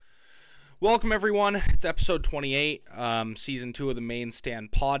Welcome, everyone. It's episode 28, season 2 of the Maine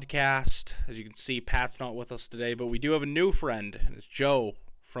Stand podcast. As you can see, Pat's not with us today, but we do have a new friend. It's Joe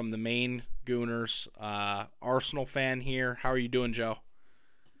from the Maine Gooners, Arsenal fan here. How are you doing, Joe?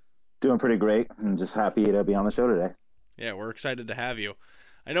 Doing pretty great. I'm just happy to be on the show today. Yeah, we're excited to have you.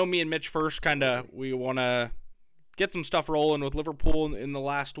 I know me and Mitch first we want to get some stuff rolling with Liverpool in the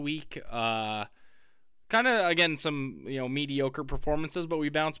last week. Again, some, mediocre performances, but we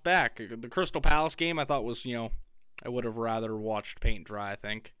bounced back. The Crystal Palace game, I thought was, I would have rather watched paint dry, I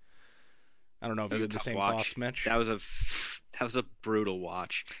think. I don't know if you had the same thoughts, Mitch. That was a brutal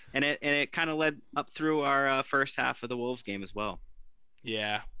watch. And it kind of led up through our first half of the Wolves game as well.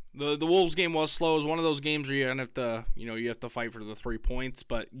 Yeah. The Wolves game was slow. It was one of those games where you have to fight for the 3 points,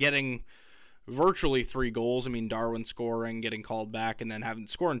 but getting virtually 3 goals. I mean, Darwin scoring, getting called back, and then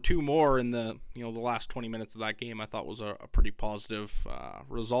scoring 2 more in the last 20 minutes of that game, I thought was a pretty positive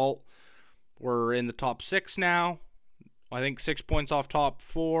result. We're in the top 6 now. I think 6 points off top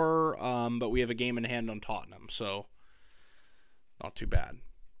 4, but we have a game in hand on Tottenham, so not too bad.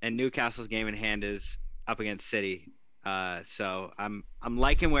 And Newcastle's game in hand is up against City, so I'm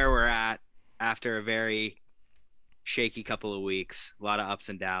liking where we're at after a very shaky couple of weeks, a lot of ups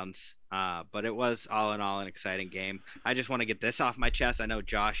and downs. But it was all in all an exciting game. I just want to get this off my chest. I know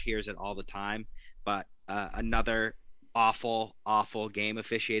Josh hears it all the time, but another awful game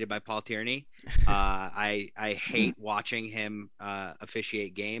officiated by Paul Tierney. I hate watching him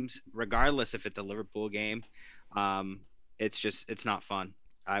officiate games, regardless if it's a Liverpool game. It's not fun.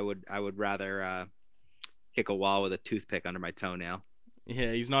 I would rather kick a wall with a toothpick under my toenail.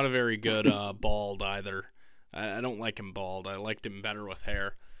 Yeah, he's not a very good bald either. I don't like him bald. I liked him better with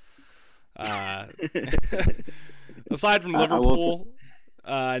hair. Aside from Liverpool,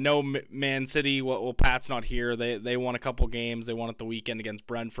 I know Man City. Well, Pat's not here. They won a couple games. They won at the weekend against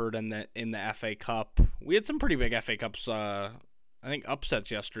Brentford and in the FA Cup. We had some pretty big FA Cups. I think upsets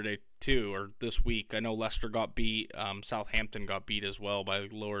yesterday too, or this week. I know Leicester got beat. Southampton got beat as well by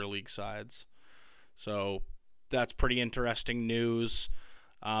lower league sides. So that's pretty interesting news.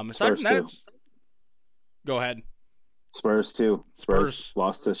 Aside from that, go ahead. Spurs too. Spurs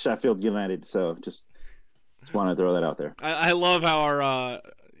lost to Sheffield United, so just want to throw that out there. I love how our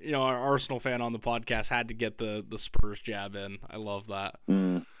Arsenal fan on the podcast had to get the Spurs jab in. I love that.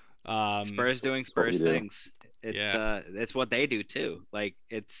 Spurs doing Spurs things. It's what they do too. Like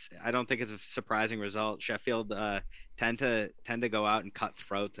I don't think it's a surprising result. Sheffield tend to go out and cut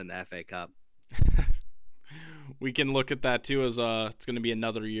throats in the FA Cup. We can look at that too as it's going to be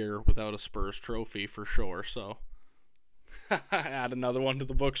another year without a Spurs trophy for sure. So add another one to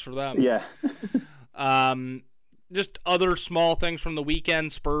the books for them. Yeah. Just other small things from the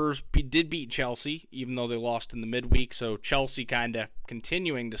weekend. Spurs did beat Chelsea, even though they lost in the midweek. So Chelsea kind of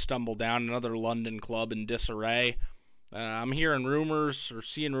continuing to stumble down. Another London club in disarray. I'm hearing rumors or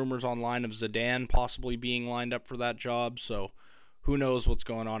seeing rumors online of Zidane possibly being lined up for that job. So who knows what's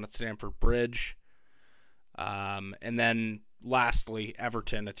going on at Stamford Bridge. And then lastly,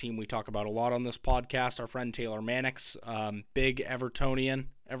 Everton, a team we talk about a lot on this podcast. Our friend Taylor Mannix, big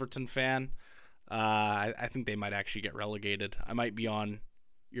Everton fan. I think they might actually get relegated. I might be on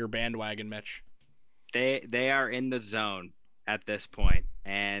your bandwagon, Mitch. They are in the zone at this point,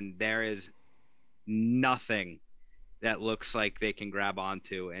 and there is nothing that looks like they can grab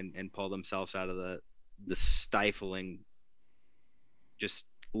onto and pull themselves out of the stifling just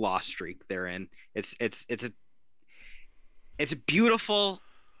loss streak they're in. It's beautiful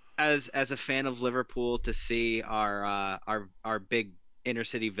as a fan of Liverpool to see our big inner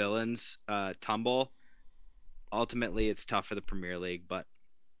city villains tumble. Ultimately, it's tough for the Premier League, but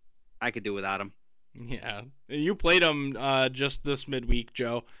I could do without them. Yeah, you played them just this midweek,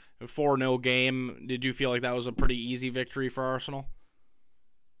 Joe. A 4-0 game. Did you feel like that was a pretty easy victory for Arsenal?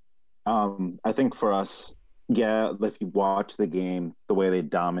 I think for us, yeah, if you watch the game, the way they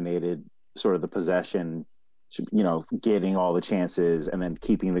dominated sort of the possession, getting all the chances and then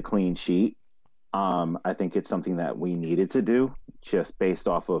keeping the clean sheet, I think it's something that we needed to do just based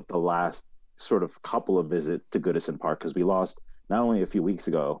off of the last sort of couple of visits to Goodison Park, because we lost not only a few weeks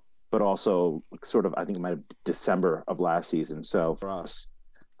ago, but also sort of, I think it might have been December of last season. So for us,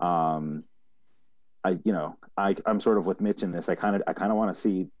 I'm sort of with Mitch in this. I kind of want to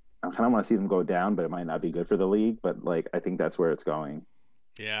see them go down, but it might not be good for the league. But I think that's where it's going.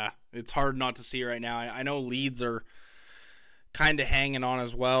 Yeah, it's hard not to see right now. I know Leeds are kind of hanging on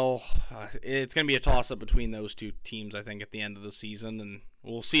as well. It's going to be a toss-up between those two teams, I think, at the end of the season. And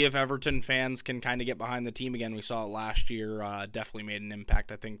we'll see if Everton fans can kind of get behind the team again. We saw it last year. Definitely made an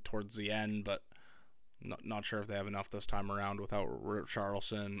impact, I think, towards the end. But Not sure if they have enough this time around without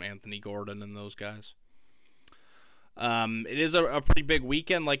Richarlison, Anthony Gordon, and those guys. It is a pretty big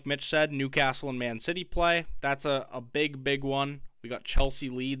weekend, like Mitch said. Newcastle and Man City play. That's a big one. We got Chelsea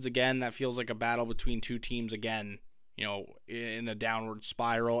Leeds again. That feels like a battle between two teams again, in a downward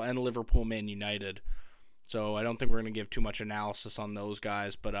spiral, and Liverpool Man United. So I don't think we're going to give too much analysis on those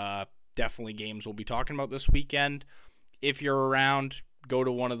guys, but definitely games we'll be talking about this weekend. If you're around, go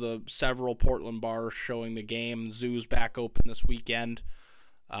to one of the several Portland bars showing the game. Zoo's back open this weekend.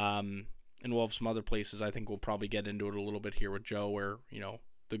 And we'll have some other places. I think we'll probably get into it a little bit here with Joe where,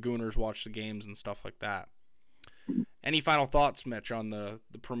 the Gooners watch the games and stuff like that. Any final thoughts, Mitch, on the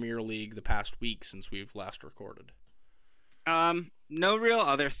Premier League the past week since we've last recorded? No real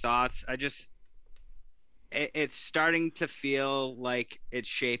other thoughts. It's starting to feel like it's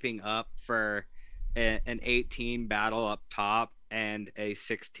shaping up for an 8-team battle up top and a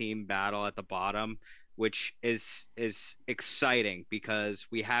 6-team battle at the bottom, which is exciting because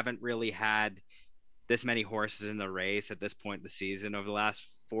we haven't really had this many horses in the race at this point in the season over the last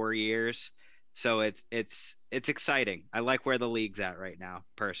 4 years. So it's exciting. I like where the league's at right now,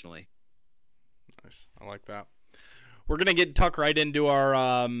 personally. Nice. I like that. We're going to tuck right into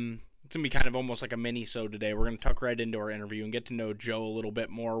our it's going to be kind of almost like a mini-so today. We're going to tuck right into our interview and get to know Joe a little bit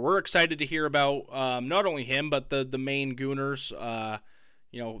more. We're excited to hear about not only him, but the Maine Gooners,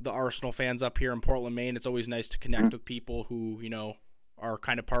 the Arsenal fans up here in Portland, Maine. It's always nice to connect with people who, are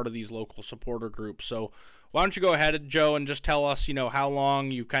kind of part of these local supporter groups. So why don't you go ahead, Joe, and just tell us, how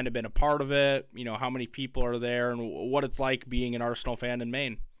long you've kind of been a part of it, how many people are there, and what it's like being an Arsenal fan in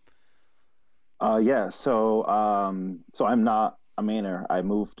Maine. So I'm not a Mainer.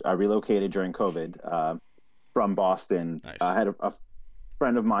 I relocated during COVID from Boston. Nice. I had a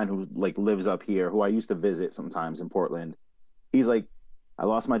friend of mine who lives up here, who I used to visit sometimes in Portland. He's like, I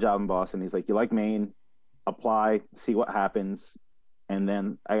lost my job in Boston. He's like, you like Maine? Apply, see what happens. And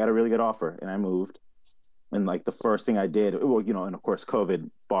then I got a really good offer, and I moved. And the first thing I did, and of course, COVID,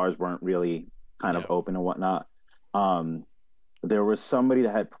 bars weren't really kind of open and whatnot. There was somebody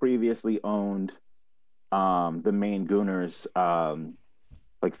that had previously owned the Maine Gooners,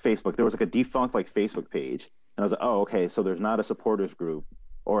 Facebook. There was a defunct Facebook page, and I was like, oh, okay, so there's not a supporters group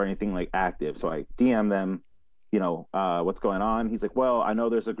or anything active. So I DM them, what's going on. He's like, well, I know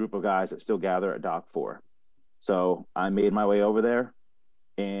there's a group of guys that still gather at Dock 4. So I made my way over there,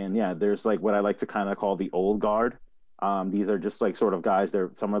 and there's what I like to kind of call the old guard. These are just sort of guys.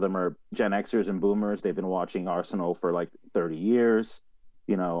 Some of them are Gen Xers and Boomers. They've been watching Arsenal for 30 years,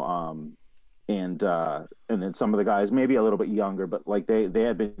 and then some of the guys maybe a little bit younger, but they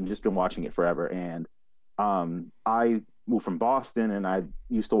had been watching it forever. And I moved from Boston, and I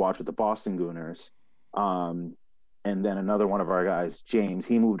used to watch with the Boston Gooners. And then another one of our guys, James,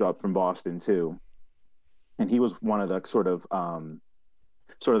 he moved up from Boston too, and he was one of the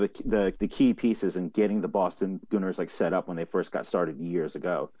the key pieces in getting the Boston Gooners set up when they first got started years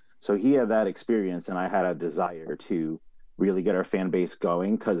ago. So he had that experience, and I had a desire to really get our fan base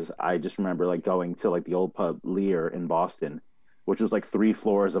going, because I just remember going to the old pub Lear in Boston, which was 3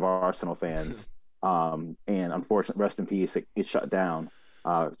 floors of Arsenal fans. And unfortunately, rest in peace, it shut down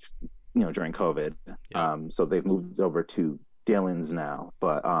during COVID. Yeah. So they've moved over to Dillon's now,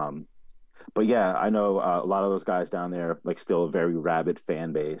 but I know a lot of those guys down there still a very rabid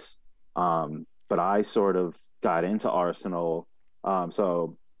fan base. But I sort of got into Arsenal,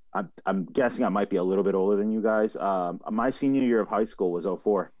 so I'm guessing I might be a little bit older than you guys. My senior year of high school was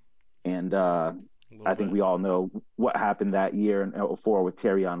 2004, and I think we all know what happened that year in 2004 with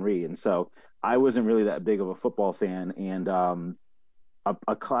Thierry Henry. And so I wasn't really that big of a football fan, and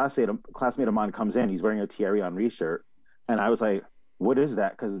a classmate of mine comes in. He's wearing a Thierry Henry shirt, and I was like, what is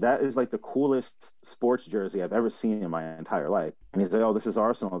that? Because that is the coolest sports jersey I've ever seen in my entire life. And he's like, oh, this is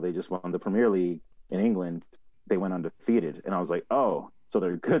Arsenal. They just won the Premier League in England. They went undefeated. And I was like, oh, so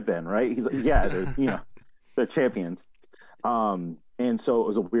they're good then, right? He's like, yeah, they're champions. And so it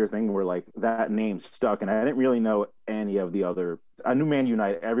was a weird thing where that name stuck, and I didn't really know any of the other. I knew Man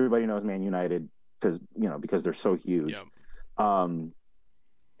United. Everybody knows Man United because they're so huge. Yep.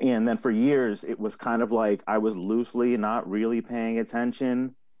 And then for years, it was kind of I was loosely not really paying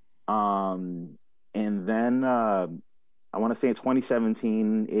attention. And then I want to say in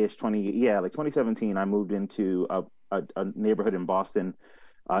 2017-ish, 2017, I moved into a neighborhood in Boston,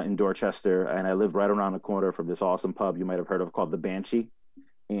 in Dorchester, and I lived right around the corner from this awesome pub you might have heard of called the Banshee.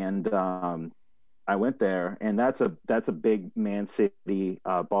 And I went there, and that's a big Man City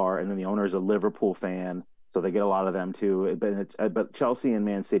bar, and then the owner is a Liverpool fan. So they get a lot of them too, but Chelsea and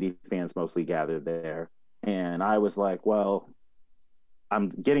Man City fans mostly gathered there. And I was like, well, I'm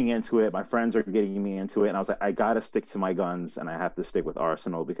getting into it. My friends are getting me into it, and I was like, I gotta stick to my guns, and I have to stick with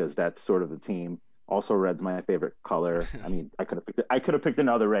Arsenal because that's sort of the team. Also, red's my favorite color. I mean, I could have picked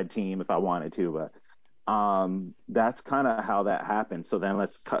another red team if I wanted to, but that's kind of how that happened. So then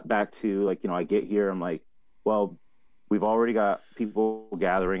let's cut back to like, I get here, I'm like, well, we've already got people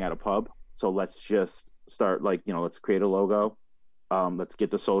gathering at a pub, so let's just start like, let's create a logo. Let's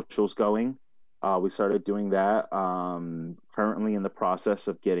get the socials going. We started doing that. Currently in the process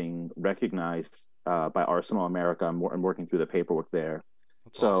of getting recognized by Arsenal America. I'm working through the paperwork there.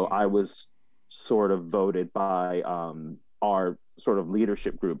 That's So awesome. I was sort of voted by our sort of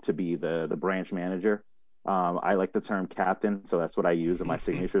leadership group to be the branch manager. I like the term captain, so that's what I use in my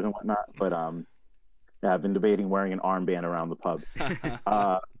signatures and whatnot. But yeah, I've been debating wearing an armband around the pub.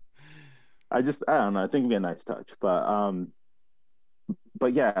 Uh, I don't know. I think it'd be a nice touch, but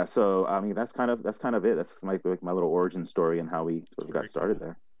yeah. So I mean, that's kind of it. That's like my little origin story and how we sort of Very got started cool.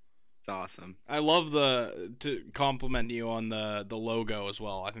 there. It's awesome. I love to compliment you on the logo as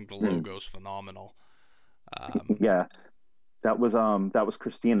well. I think the Hmm. logo's phenomenal. Um, Yeah, that was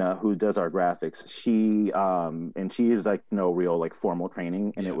Christina who does our graphics. She is like no real like formal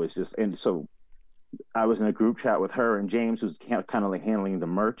training, and it yeah, was just and so I was in a group chat with her and James, who's kind of like handling the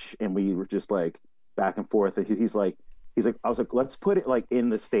merch, and we were just like back and forth. And he's like, I was like, let's put it like in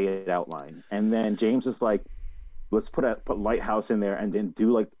the state outline, and then James is like, let's put lighthouse in there, and then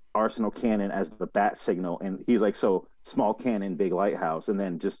do like Arsenal cannon as the bat signal, and he's like, so small cannon, big lighthouse, and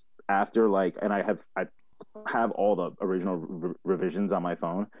then just after like, and I have all the original revisions on my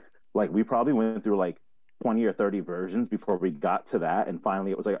phone. Like we probably went through like 20 or 30 versions before we got to that. And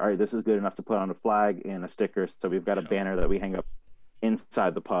finally it was like, all right, this is good enough to put on a flag and a sticker. So we've got a yeah. banner that we hang up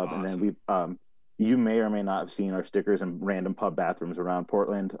inside the pub. And then Awesome. you may or may not have seen our stickers in random pub bathrooms around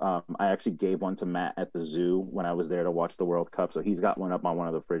Portland. I actually gave one to Matt at the zoo when I was there to watch the World Cup. So he's got one up on one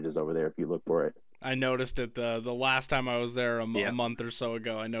of the fridges over there if you look for it. I noticed it the last time I was there a Yep. month or so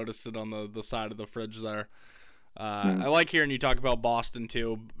ago. I noticed it on the side of the fridge there. Mm, I like hearing you talk about Boston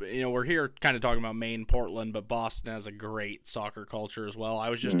too. We're here kind of talking about Maine, Portland, but Boston has a great soccer culture as well. I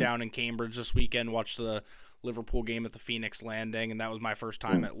was just mm, down in Cambridge this weekend, watched the Liverpool game at the Phoenix Landing, and that was my first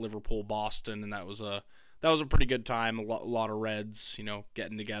time mm. at Liverpool Boston, and that was a pretty good time. A lot of Reds,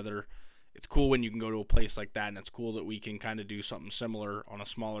 getting together. It's cool when you can go to a place like that, and it's cool that we can kind of do something similar on a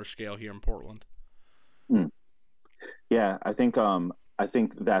smaller scale here in Portland. Mm. Yeah, I think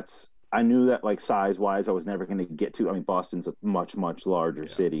that's I knew that like size wise I was never going to get to. I mean, Boston's a much much larger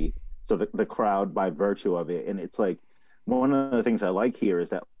Yeah. city, so the crowd by virtue of it, and it's like one of the things I like here is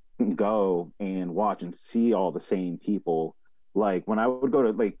that you can go and watch and see all the same people. Like when I would go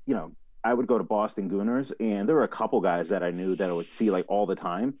to like I would go to Boston Gooners, and there were a couple guys that I knew that I would see like all the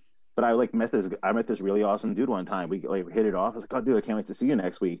time. But I met this really awesome dude one time. We like hit it off. I was like, oh dude, I can't wait to see you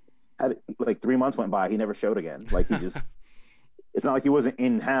next week. Had like 3 months went by, he never showed again. Like he just it's not like he wasn't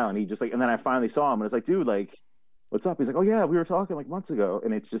in town. He just like, and then I finally saw him and it's like, dude, like, what's up? He's like, oh yeah, we were talking like months ago.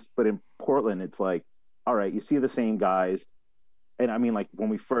 And it's just, but in Portland, it's like, all right, you see the same guys. And I mean, like when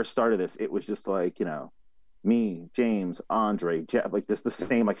we first started this, it was just like, me, James, Andre, Jeff, like this, the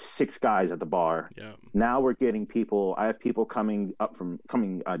same, like six guys at the bar. Yeah. Now we're getting people. I have people coming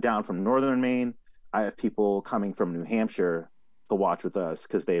down from Northern Maine. I have people coming from New Hampshire to watch with us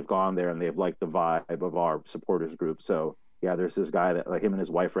because they've gone there and they've liked the vibe of our supporters group. So yeah, there's this guy that like him and his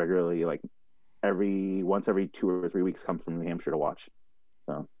wife regularly like every 2 or 3 weeks come from New Hampshire to watch.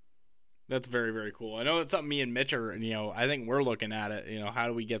 So That's very, very cool. I know it's something me and Mitch are, I think we're looking at it. How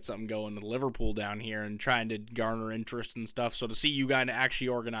do we get something going to Liverpool down here and trying to garner interest and stuff. So to see you guys actually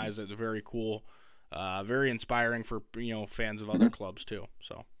organize it is very cool. Very inspiring for, fans of other clubs too.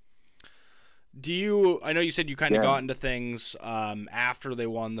 So I know you said you kind of yeah. got into things after they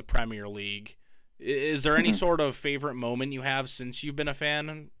won the Premier League. Is there any sort of favorite moment you have since you've been a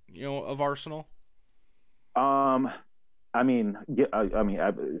fan, of Arsenal? um I mean,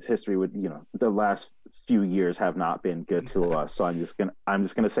 yeah, history would, the last few years have not been good to us. So I'm just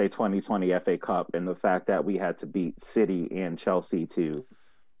gonna say 2020 FA Cup and the fact that we had to beat City and Chelsea to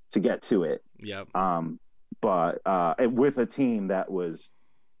get to it. Yep. But with a team that was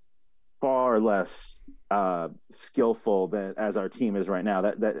far less skillful than as our team is right now.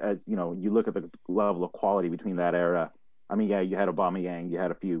 That as you look at the level of quality between that era. I mean, yeah, you had Aubameyang, you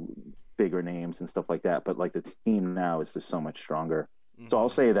had a few bigger names and stuff like that, but like the team now is just so much stronger. So I'll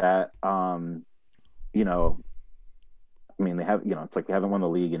Hmm. say that. You know, I mean, they have it's like they haven't won the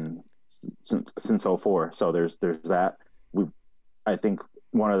league in since '04. So there's that. I think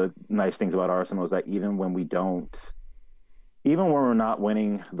one of the nice things about Arsenal is that even when we don't even when we're not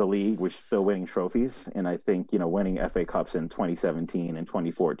winning the league, we're still winning trophies. And I think, winning FA Cups in 2017 and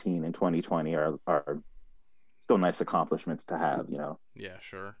 2014 and 2020 are still nice accomplishments to have. Yeah,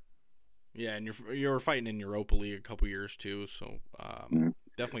 sure. Yeah, and you're fighting in Europa League a couple years too, so Mhm.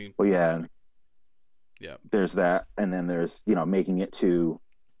 definitely. Well, yeah, Yeah. there's that. And then there's, making it to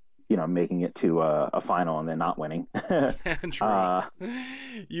a final and then not winning. True. uh,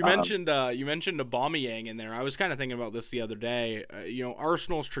 You um, mentioned Aubameyang in there. I was kind of thinking about this the other day.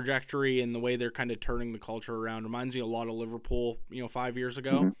 Arsenal's trajectory and the way they're kind of turning the culture around reminds me a lot of Liverpool. 5 years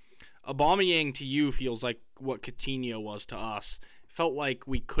ago. mhm. Aubameyang to you feels like what Coutinho was to us. Felt like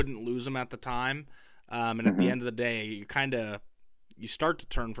we couldn't lose him at the time, and at the Mhm. end of the day, you start to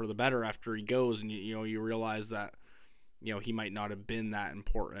turn for the better after he goes, and you realize that he might not have been that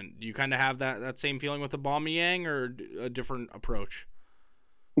important. Do you kind of have that same feeling with Aubameyang, or a different approach?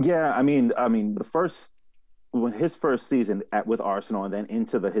 Yeah, I mean, when his first season with Arsenal and then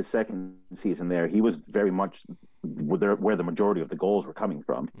into his second season there, he was very much where the majority of the goals were coming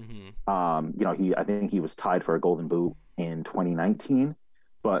from. Mm-hmm. I think he was tied for a Golden Boot in 2019,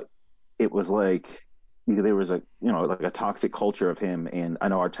 but it was like there was like a toxic culture of him. And I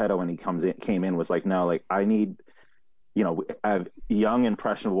know Arteta when he came in was like, no, like I have young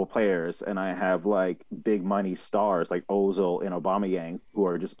impressionable players, and I have like big money stars like Ozil and Aubameyang who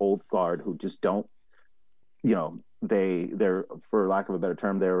are just old guard who just don't they're for lack of a better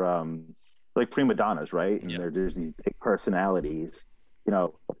term they're like prima donnas, right? And Yeah. they're just these big personalities. you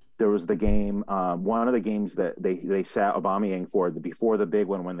know there was the game, one of the games that they sat Aubameyang for before the big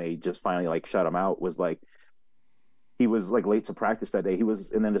one when they just finally like shut him out was like he was like late to practice that day.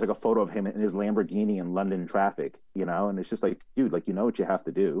 And then there's like a photo of him in his Lamborghini in London traffic, and it's just like, dude, like, what you have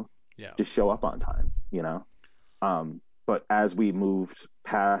to do, Yeah. just show up on time. But as we moved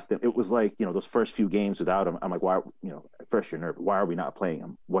past it, it was like, those first few games without him, I'm like, why, at first you're nervous. Why are we not playing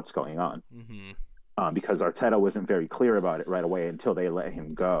him? What's going on? Mm-hmm. Because Arteta wasn't very clear about it right away until they let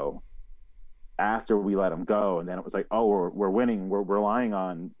him go. After we let him go, and then it was like, oh, we're winning. We're relying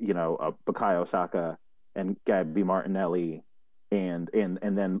on, Bukayo Saka and Gabby Martinelli and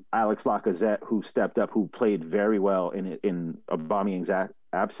then Alex Lacazette, who stepped up, who played very well in Aubameyang's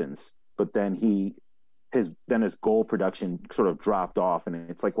absence. But then his goal production sort of dropped off, and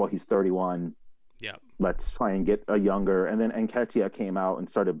it's like, well, he's 31. Yeah. Let's try and get a younger. And then Nketiah came out and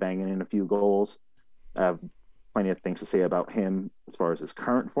started banging in a few goals. I have plenty of things to say about him as far as his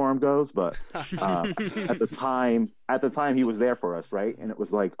current form goes, but at the time he was there for us, right? And it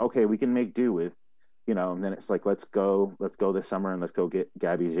was like, okay, we can make do with, and then it's like, let's go this summer and let's go get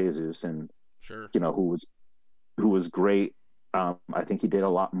Gabby Jesus, and Sure. who was great. I think he did a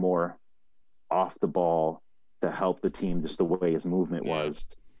lot more off the ball to help the team, just the way his movement was.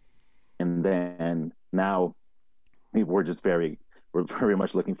 And then now we're very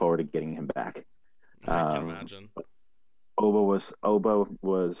much looking forward to getting him back. I can imagine. Oba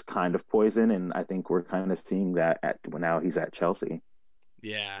was kind of poison, and I think we're kind of seeing that now he's at Chelsea.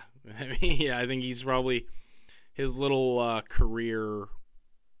 Yeah. I think he's probably his little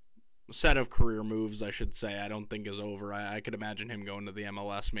set of career moves, I should say, I don't think is over. I could imagine him going to the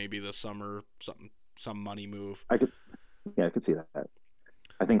MLS maybe this summer, some money move. I could see that.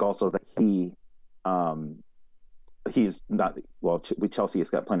 I think also that he's not well. Chelsea has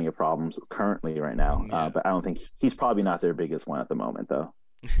got plenty of problems currently right now, but I don't think he's probably not their biggest one at the moment, though.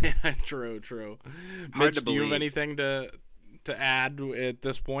 True. Hard Mitch, to do you have believe. anything to add at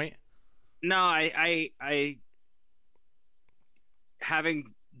this point? No, I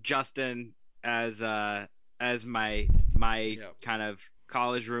having Justin as my Yep. kind of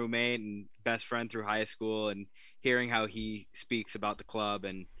college roommate and best friend through high school, and hearing how he speaks about the club,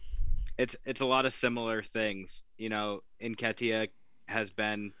 and it's a lot of similar things. Nketiah has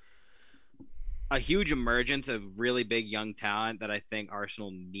been a huge emergence of really big young talent that I think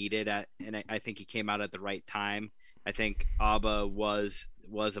Arsenal needed and I think he came out at the right time. I think Abba was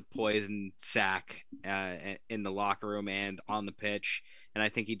a poison sack in the locker room and on the pitch, and I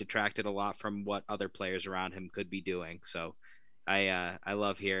think he detracted a lot from what other players around him could be doing. So I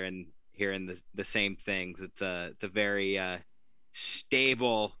love hearing the same things. It's a very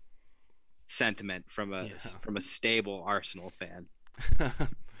stable sentiment from a stable Arsenal fan.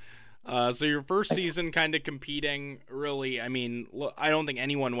 So your first season kind of competing, really, I mean, I don't think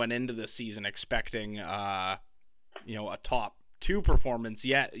anyone went into this season expecting, a top two performance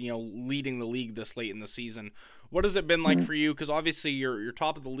yet, leading the league this late in the season. What has it been like for you? Because obviously you're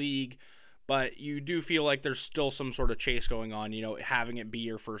top of the league, but you do feel like there's still some sort of chase going on, having it be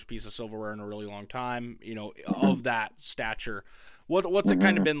your first piece of silverware in a really long time, of that stature. What's it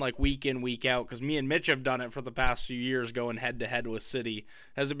kind of been like week in, week out? Because me and Mitch have done it for the past few years, going head to head with City.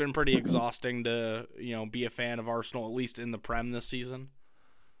 Has it been pretty exhausting to be a fan of Arsenal, at least in the Prem this season?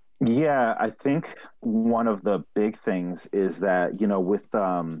 Yeah, I think one of the big things is that, with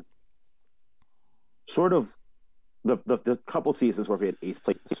sort of the couple seasons where we had eighth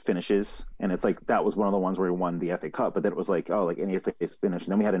place finishes, and it's like that was one of the ones where we won the FA Cup, but then it was like, oh, like an eighth place finish.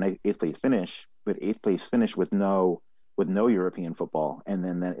 And then we had an eighth place finish, with no European football. And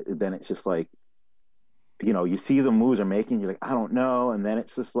then it's just like, you see the moves are making, you're like, I don't know. And then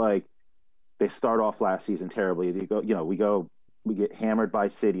it's just like they start off last season terribly. We get hammered by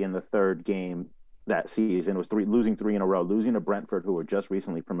City in the third game that season. It was losing three in a row, losing to Brentford, who were just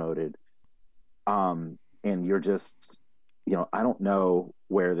recently promoted. And you're just, I don't know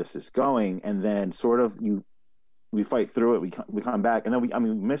where this is going. And then sort of we fight through it. We come back, and then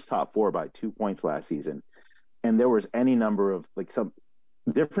we missed top four by 2 points last season. And there was any number of, like, some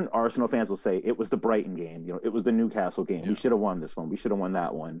different Arsenal fans will say it was the Brighton game, it was the Newcastle game. We should have won this one. We should have won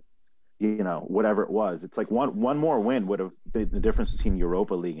that one. Whatever it was. It's like one more win would have been the difference between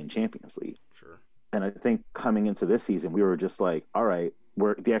Europa League and Champions League. Sure. And I think coming into this season, we were just like, all right,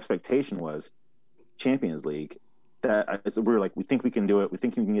 the expectation was Champions League. We were like, we think we can do it. We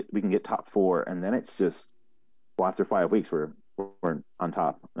think we can get top four. And then it's just, well, after 5 weeks, we're on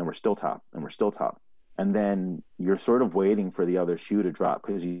top, and we're still top, and we're still top. And then you're sort of waiting for the other shoe to drop,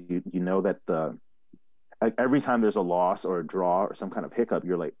 because you know that every time there's a loss or a draw or some kind of hiccup,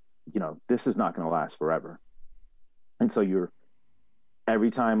 you're like, this is not going to last forever. And so you're every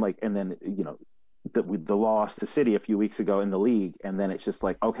time, like, and then, the loss to City a few weeks ago in the league. And then it's just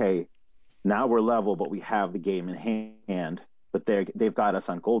like, okay, now we're level, but we have the game in hand, but they've got us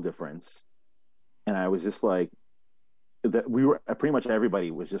on goal difference. And I was just like, pretty much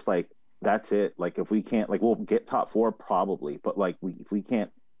everybody was just like, that's it. Like, if we can't, like, we'll get top four probably, but like, if we can't,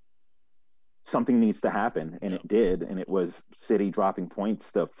 something needs to happen. And it did. And it was City dropping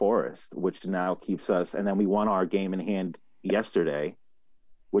points to Forest, which now keeps us, and then we won our game in hand yesterday,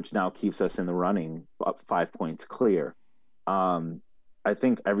 which now keeps us in the running up 5 points clear. I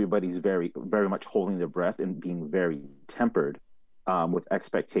think everybody's very, very much holding their breath and being very tempered with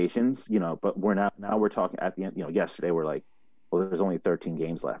expectations, but we're talking at the end, yesterday we're like, well, there's only 13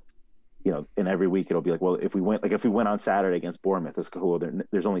 games left, and every week it'll be like, well, if we win on Saturday against Bournemouth, it's cool.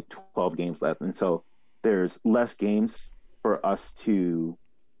 There's only 12 games left. And so there's less games for us to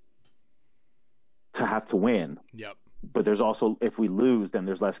have to win. Yep. But there's also, if we lose, then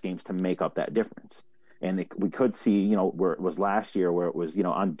there's less games to make up that difference. And we could see, where it was last year, where it was,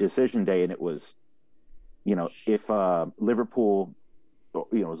 on decision day, and it was, if Liverpool,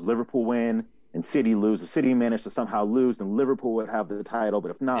 it was Liverpool win and City lose, the City managed to somehow lose, then Liverpool would have the title.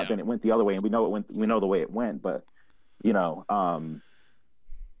 But if not, then it went the other way, and we know the way it went. But,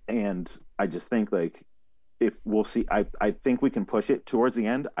 and I just think, like, if we'll see, I think we can push it towards the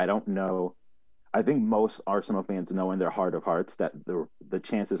end. I don't know. I think most Arsenal fans know in their heart of hearts that the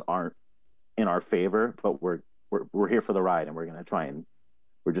chances aren't in our favor, but we're here for the ride, and we're going to try, and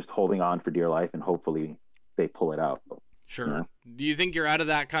we're just holding on for dear life, and hopefully they pull it out. Sure. Do you think you're out of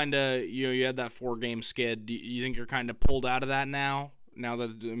that kind of, you had that 4-game skid. Do you think you're kind of pulled out of that now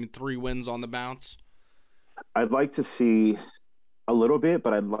that 3 wins on the bounce? I'd like to see a little bit,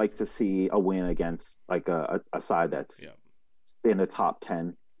 but I'd like to see a win against like a side that's in the top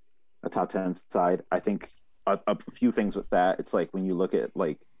 10, a top 10 side. I think a few things with that. It's like when you look at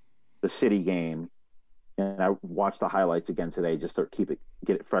like the City game, and I watched the highlights again today just to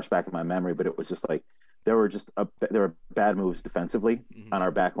get it fresh back in my memory, but it was just like there were bad moves defensively on our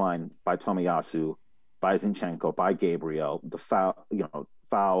back line by Tomiyasu, by Zinchenko, by Gabriel, the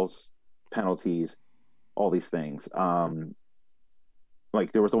fouls, penalties, all these things.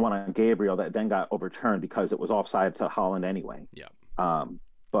 Like there was the one on Gabriel that then got overturned because it was offside to Holland anyway. Yeah.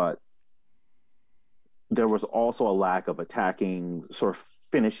 But there was also a lack of attacking, sort of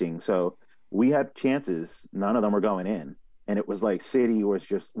finishing. So we had chances, none of them were going in. And it was like City were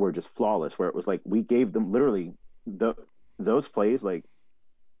just flawless, where it was like we gave them literally those plays, like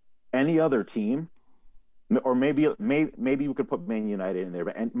any other team, or maybe we could put Man United in there,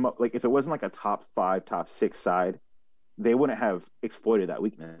 but like if it wasn't like a top 5, top 6 side, they wouldn't have exploited that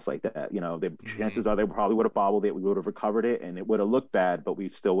weakness like that. The chances are they probably would have bobbled it, we would have recovered it, and it would have looked bad, but we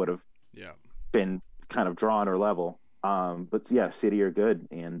still would have been kind of drawn or level. But yeah, City are good,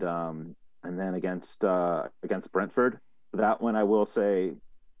 and then against Brentford, that one I will say,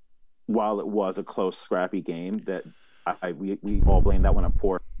 while it was a close, scrappy game, that we all blame that one on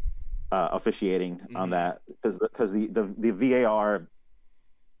poor officiating on that, because the VAR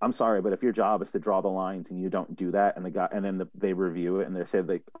I'm sorry, but if your job is to draw the lines and you don't do that, and they review it and they say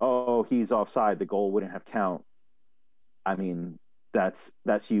like, oh, he's offside, the goal wouldn't have count. I mean, that's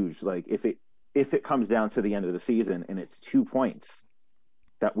huge. Like if it comes down to the end of the season and it's 2 points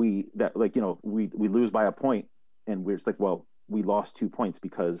we lose by a point, and we're just like, well, we lost 2 points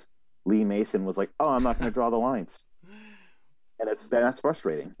because Lee Mason was like, oh, I'm not going to draw the lines, and that's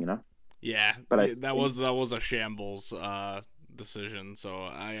frustrating, you know. Yeah, But that was a shambles decision. So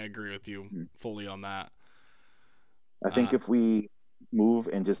I agree with you fully on that. I think if we move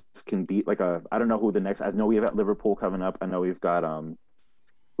and just can beat I don't know who the next. I know we've got Liverpool coming up. I know we've got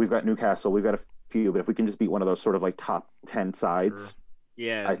Newcastle. We've got a few, but if we can just beat one of those sort of like top 10 sides, Sure.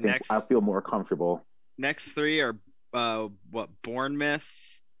 Yeah, I think I feel more comfortable. next three are Bournemouth,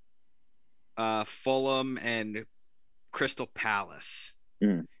 Fulham, and Crystal Palace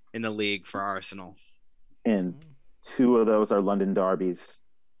Mm. in the league for Arsenal. And two of those are London derbies.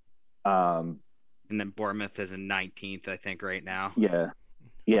 And then Bournemouth is in 19th, I think, right now.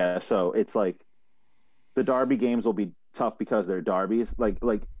 Yeah. So it's like the derby games will be tough because they're derbies. Like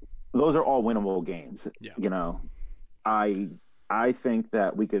those are all winnable games. Yeah. You know, I think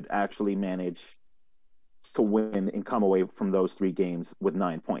that we could actually manage to win and come away from those three games with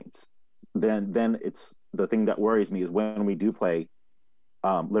 9 points. Then it's the thing that worries me is when we do play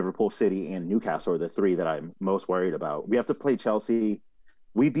Liverpool, City, and Newcastle are the three that I'm most worried about. We have to play Chelsea.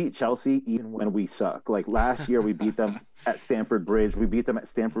 We beat Chelsea even when we suck. Like last year, we beat them at Stamford Bridge. We beat them at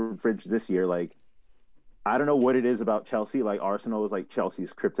Stamford Bridge this year. Like, I don't know what it is about Chelsea. Like Arsenal is like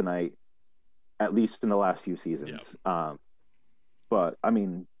Chelsea's kryptonite, at least in the last few seasons. Yep. But I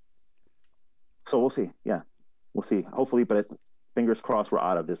mean, so we'll see. Yeah, we'll see. Hopefully, but fingers crossed, we're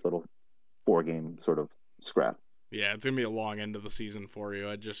out of this little 4-game sort of scrap. Yeah, it's gonna be a long end of the season for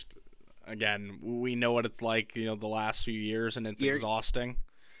you. Again, we know what it's like, the last few years, and it's exhausting.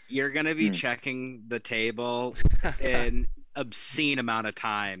 You're gonna be checking the table an obscene amount of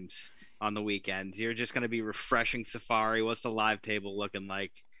times on the weekends. You're just gonna be refreshing Safari. What's the live table looking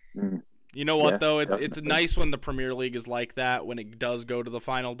like? You know what, though? It's definitely. nice when the Premier League is like that, when it does go to the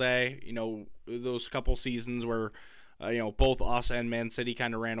final day. Those couple seasons where, both us and Man City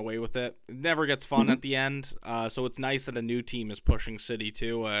kind of ran away with it. It never gets fun at the end. So it's nice that a new team is pushing City,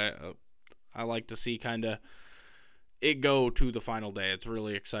 too. I like to see kind of it go to the final day. It's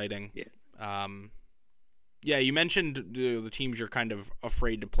really exciting. Yeah. Yeah, you mentioned the teams you're kind of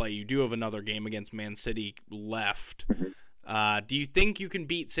afraid to play. You do have another game against Man City left. Do you think you can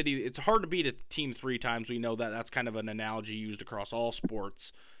beat City? It's hard to beat a team 3 times. We know that. That's kind of an analogy used across all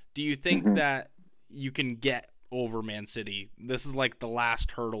sports. Do you think that you can get over Man City? This is like the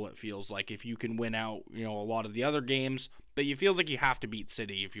last hurdle, it feels like, if you can win out, a lot of the other games, but it feels like you have to beat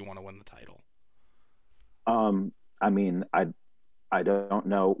City if you want to win the title. I mean, I don't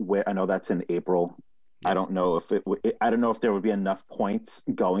know where. I know that's in April. I don't know if I don't know if there would be enough points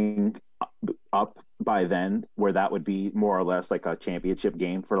going up by then where that would be more or less like a championship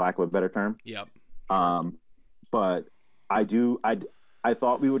game, for lack of a better term. Yep. But I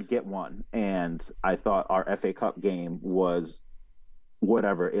thought we would get one, and I thought our FA Cup game was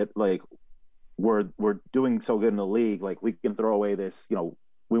whatever. It like we're doing so good in the league, like we can throw away this.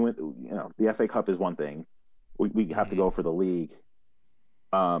 We went. The FA Cup is one thing. We have to go for the league.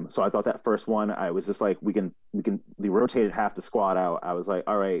 So I thought that first one, I was just like, we rotated half the squad out. I was like,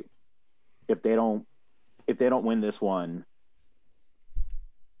 all right, if they don't win this one,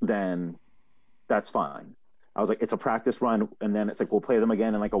 then that's fine. I was like, it's a practice run, and then it's like we'll play them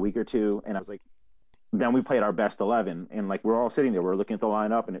again in like a week or two. And I was like, then we played our best 11, and like we're all sitting there, we're looking at the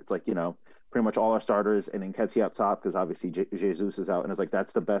lineup, and it's like pretty much all our starters, and then Ketsi up top because obviously Jesus is out, and it's like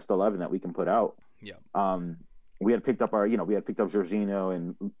that's the best 11 that we can put out. Yeah. We had picked up Jorginho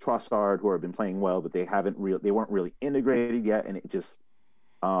and Trossard, who have been playing well, but they weren't really integrated yet, and it just,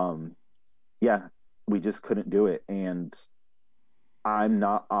 we just couldn't do it. And I'm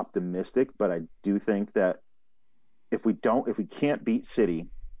not optimistic, but I do think that if we can't beat City,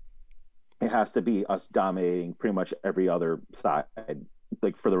 it has to be us dominating pretty much every other side,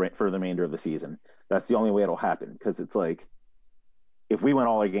 like for the remainder of the season. That's the only way it'll happen, because it's like if we win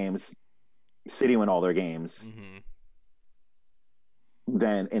all our games, City win all their games,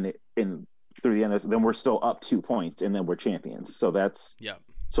 then through the end of, then we're still up 2 points, and then we're champions. So that's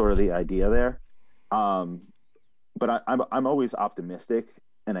sort of the idea there. But I'm always optimistic,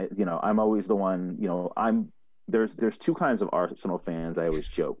 and I'm always the one. There's two kinds of Arsenal fans. I always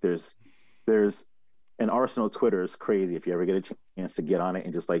joke. There's and Arsenal Twitter is crazy. If you ever get a chance to get on it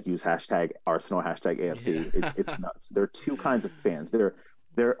and just like use hashtag Arsenal, hashtag AFC, it's nuts. There are two kinds of fans.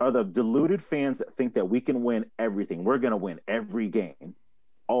 There are the deluded fans that think that we can win everything. We're going to win every game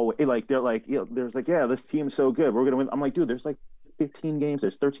oh, like they're like, there's like, yeah, this team's so good, we're gonna win. I'm like, dude, there's like 15 games,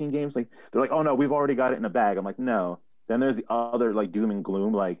 there's 13 games. Like they're like, oh no, we've already got it in the bag. I'm like, no. Then there's the other like doom and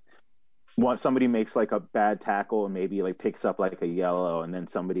gloom, like once somebody makes like a bad tackle and maybe like picks up like a yellow, and then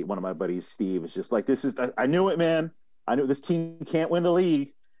one of my buddies, Steve, is just like, this is, I knew it, man. I knew this team can't win the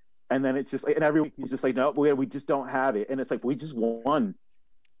league. And then it's just like, and every week he's just like, no, we just don't have it. And it's like, we just won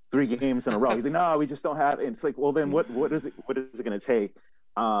 3 games in a row. He's like, no, we just don't have it. And it's like, well, then what is it going to take?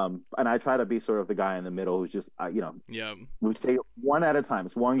 And I try to be sort of the guy in the middle who's just, Yeah. we take one at a time.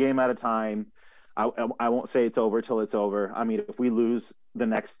 It's one game at a time. I won't say it's over till it's over. I mean, if we lose the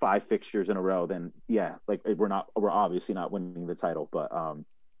next 5 fixtures in a row, then yeah, like we're obviously not winning the title. But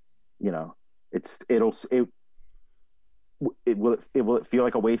will it feel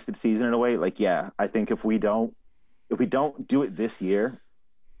like a wasted season in a way? Like, yeah, I think if we don't do it this year,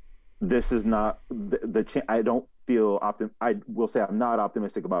 this is not I don't feel I will say I'm not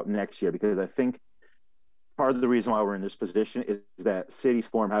optimistic about next year, because I think part of the reason why we're in this position is that City's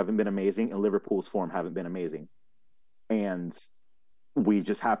form haven't been amazing and Liverpool's form haven't been amazing, and we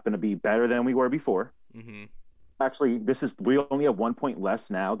just happen to be better than we were before. Mm-hmm. Actually, we only have 1 point less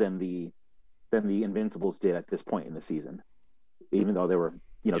now than the Invincibles did at this point in the season, even though they were,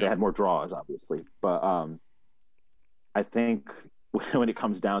 they had more draws, obviously. But I think when it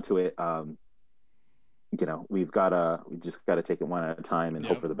comes down to it, we just gotta take it one at a time and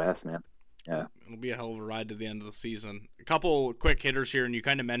hope for the best, man. Yeah, it'll be a hell of a ride to the end of the season. A couple quick hitters here, and you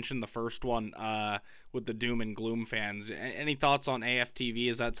kind of mentioned the first one with the doom and gloom fans. Any thoughts on AFTV?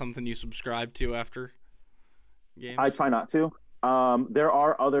 Is that something you subscribe to after games? I try not to. There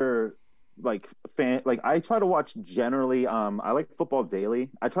are other I try to watch generally. I like Football Daily.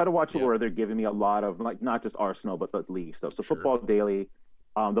 I try to watch it where they're giving me a lot of not just Arsenal but the league stuff. So sure. Football Daily,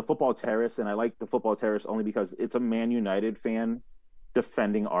 the Football Terrace, and I like the Football Terrace only because it's a Man United fan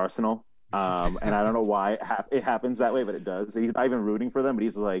defending Arsenal. And I don't know why it happens that way, but it does. He's not even rooting for them, but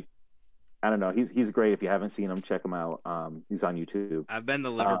he's like, I don't know. He's great. If you haven't seen him, check him out. He's on YouTube. I've been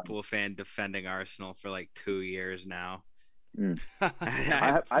the Liverpool fan defending Arsenal for like 2 years now.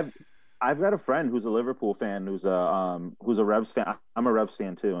 I've got a friend who's a Liverpool fan, who's a Revs fan. I'm a Revs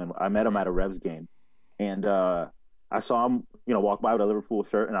fan too, and I met him at a Revs game, and I saw him, walk by with a Liverpool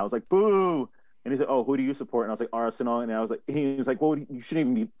shirt, and I was like, "Boo!" And he said, "Oh, who do you support?" And I was like, "Arsenal." And I was like, he was like, "Well, you shouldn't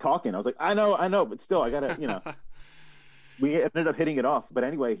even be talking." I was like, I know, but still, I gotta, We ended up hitting it off, but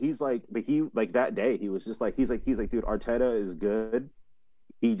anyway, he's like, that day, he was just like, he's like, dude, Arteta is good.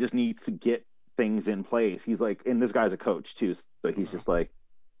 He just needs to get things in place. He's like, and this guy's a coach too, so he's just like.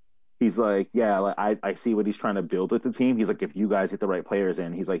 He's like, yeah, like, I see what he's trying to build with the team. He's like, if you guys get the right players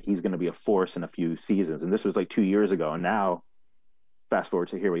in, he's like, he's going to be a force in a few seasons. And this was like 2 years ago. And now, fast forward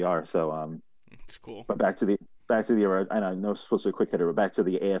to here we are. So, it's cool. But back to the, I know it's supposed to be a quick hitter, but back to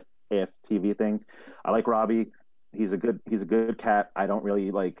the AFTV thing. I like Robbie. He's a good cat. I don't really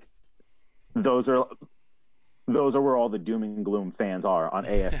like. Those are where all the doom and gloom fans are on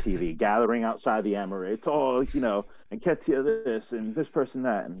AFTV, gathering outside the Emirates. Oh, and Ketia this and this person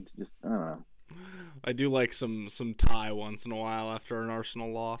that, and just I don't know. I do like some tie once in a while after an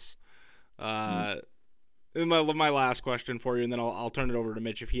Arsenal loss. And my last question for you, and then I'll turn it over to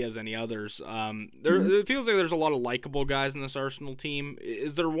Mitch if he has any others. It feels like there's a lot of likable guys in this Arsenal team.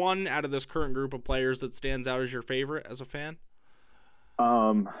 Is there one out of this current group of players that stands out as your favorite as a fan?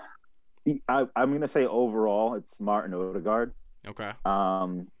 I'm gonna say overall it's Martin Odegaard. Okay.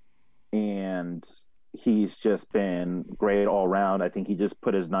 And he's just been great all around. I think he just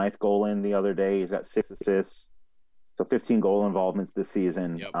put his 9th goal in the other day. He's got 6 assists, so 15 goal involvements this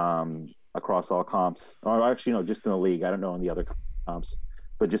season. Yep. Across all comps. Or actually, no, just in the league. I don't know in the other comps,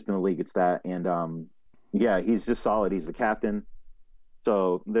 but just in the league, it's that. And yeah, he's just solid. He's the captain.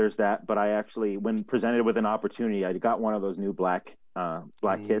 So there's that. But I actually, when presented with an opportunity, I got one of those new black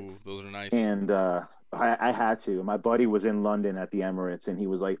kits. Those are nice. And I had to. My buddy was in London at the Emirates, and he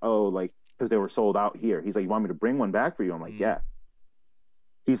was like, "Oh, like." Because they were sold out here. He's like, "You want me to bring one back for you?" I'm like, "Yeah."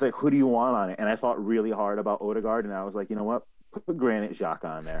 He's like, "Who do you want on it?" And I thought really hard about Odegaard, and I was like, you know what? Put Granit Xhaka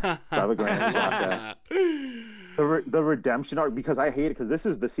on there. Have a Granit Xhaka. The redemption arc, because I hate it, because this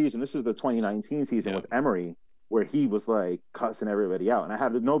is the season. This is the 2019 season with Emery, where he was like cussing everybody out. And I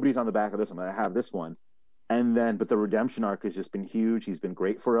have nobody's on the back of this one, but I have this one. And then, but the redemption arc has just been huge. He's been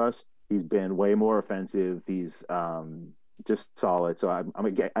great for us. He's been way more offensive. He's just solid. So I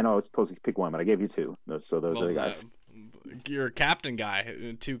know it's supposed to pick one, but I gave you 2. So those are the guys. You're a captain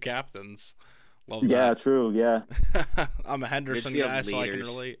guy. 2 captains. Love that. Yeah, true. Yeah. I'm a Henderson guy, leaders. So I can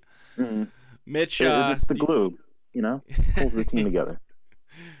relate. Mm-hmm. Mitch, it's the glue, holds the team together.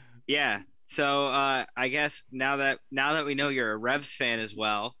 Yeah. So I guess now that we know you're a Revs fan as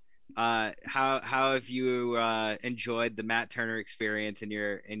well, how have you enjoyed the Matt Turner experience in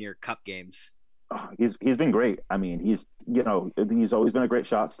your Cup games? Oh, he's been great. I mean, he's always been a great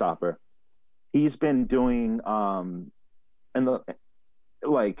shot stopper. He's been doing and the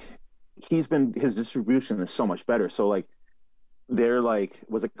like his distribution is so much better. So like there like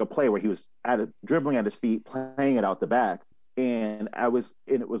was like a play where he was dribbling at his feet, playing it out the back, and it was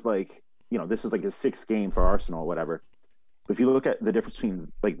like, this is like his sixth game for Arsenal or whatever. But if you look at the difference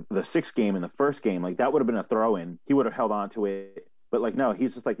between like the sixth game and the first game, like that would have been a throw in. He would have held on to it. But like no,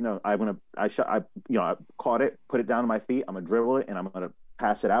 he's just like, no, I caught it, put it down to my feet, I'm gonna dribble it and I'm gonna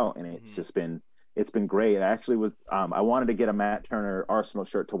pass it out. And it's been great. It actually was I wanted to get a Matt Turner Arsenal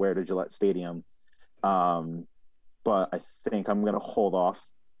shirt to wear to Gillette Stadium. But I think I'm gonna hold off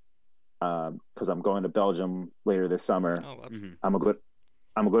because I'm going to Belgium later this summer. Oh, that's I'm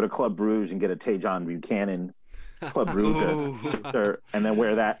gonna go to Club Brugge and get a Tejan Buchanan Club Brugge shirt, and then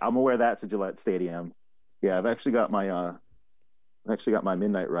wear that. I'm gonna wear that to Gillette Stadium. Yeah, I've actually got my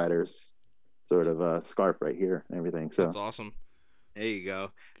Midnight Riders sort of scarf right here and everything. So that's awesome. There you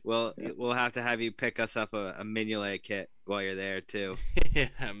go. Well, we'll have to have you pick us up a Mignolet kit while you're there too. Yeah,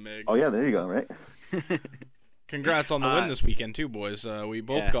 Migs. Oh yeah, there you go. Right. Congrats on the win this weekend too, boys. We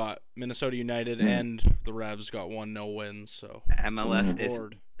both got Minnesota United and the Revs got 1-0 wins. So MLS is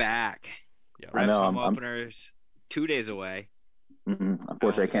back. Yeah, Revs home openers 2 days away.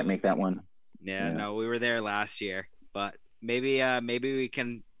 Unfortunately, I can't make that one. Yeah, no, we were there last year, but maybe we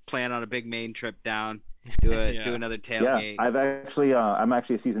can plan on a big Maine trip down. Do another tailgate. Yeah, I'm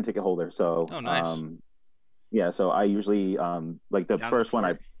actually a season ticket holder. So nice. So I usually like the down first one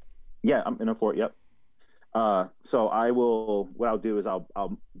I'm in a fort. Yep. So what I'll do is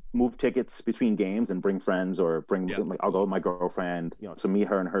I'll move tickets between games and bring friends or I'll go with my girlfriend, so me,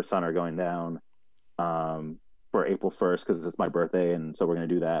 her, and her son are going down for April 1st because it's my birthday, and so we're gonna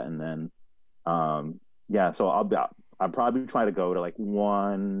do that. And then so I'll probably try to go to like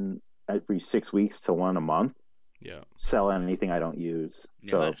one every 6 weeks to one a month. Yeah. Sell anything I don't use.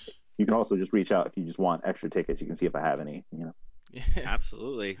 So nice. You can also just reach out if you just want extra tickets. You can see if I have any. Yeah.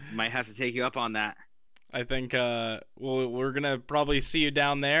 Absolutely. Might have to take you up on that. I think we're gonna probably see you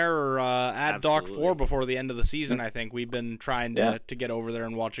down there or at Dock 4 before the end of the season. I think we've been trying to get over there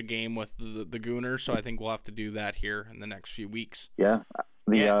and watch a game with the Gooners, so I think we'll have to do that here in the next few weeks. Yeah,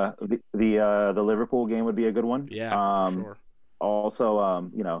 the Liverpool game would be a good one. Yeah, for sure. Also,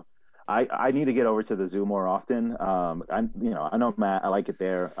 I need to get over to the zoo more often. I know Matt, I like it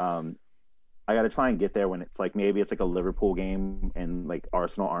there. I got to try and get there when it's like maybe it's like a Liverpool game and like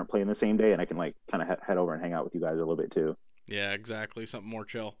Arsenal aren't playing the same day, and I can like kind of head over and hang out with you guys a little bit too. Yeah, exactly. Something more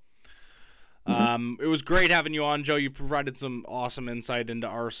chill. It was great having you on, Joe. You provided some awesome insight into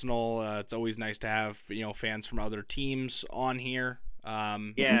Arsenal. It's always nice to have fans from other teams on here.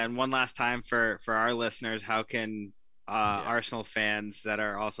 And one last time for our listeners, how can Arsenal fans that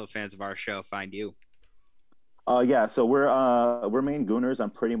are also fans of our show find you? So we're Maine Gooners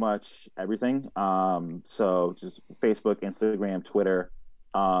on pretty much everything. So just Facebook, Instagram, Twitter.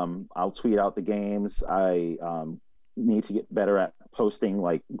 I'll tweet out the games. I need to get better at posting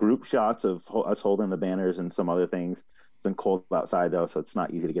like group shots of us holding the banners and some other things. It's been cold outside though, so it's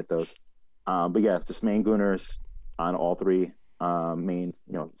not easy to get those. But yeah, just Maine Gooners on all three main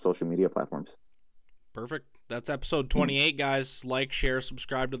social media platforms. Perfect. That's episode 28, guys. Like, share,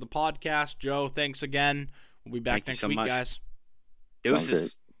 subscribe to the podcast. Joe, thanks again. We'll be back next week, guys.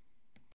 Deuces.